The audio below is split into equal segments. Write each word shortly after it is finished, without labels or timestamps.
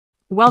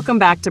Welcome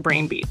back to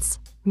BrainBeats.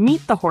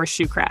 Meet the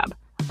horseshoe crab,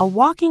 a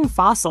walking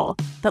fossil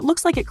that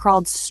looks like it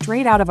crawled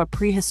straight out of a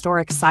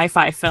prehistoric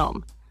sci-fi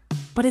film.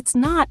 But it's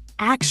not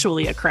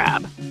actually a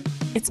crab.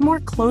 It's more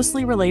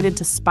closely related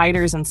to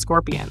spiders and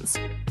scorpions.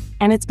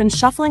 And it's been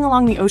shuffling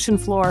along the ocean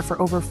floor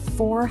for over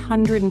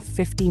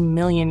 450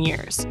 million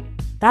years.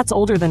 That's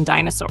older than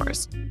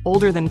dinosaurs,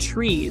 older than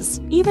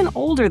trees, even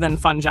older than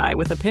fungi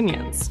with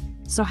opinions.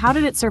 So how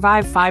did it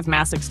survive 5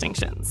 mass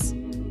extinctions?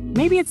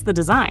 Maybe it's the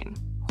design.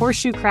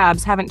 Horseshoe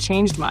crabs haven't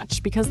changed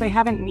much because they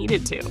haven't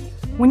needed to.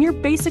 When you're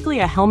basically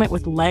a helmet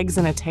with legs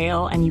and a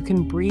tail and you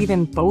can breathe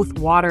in both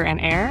water and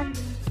air,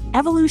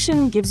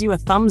 evolution gives you a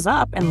thumbs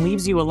up and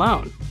leaves you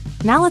alone.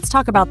 Now let's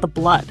talk about the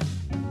blood.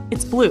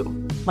 It's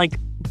blue, like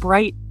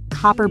bright,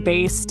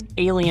 copper-based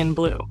alien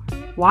blue.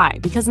 Why?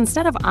 Because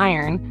instead of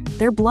iron,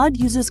 their blood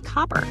uses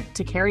copper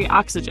to carry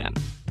oxygen.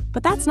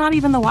 But that's not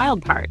even the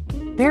wild part.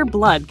 Their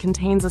blood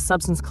contains a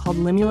substance called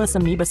limulus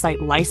amoebocyte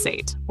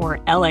lysate, or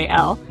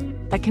LAL,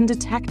 that can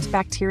detect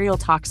bacterial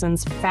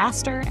toxins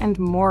faster and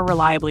more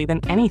reliably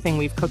than anything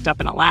we've cooked up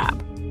in a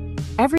lab.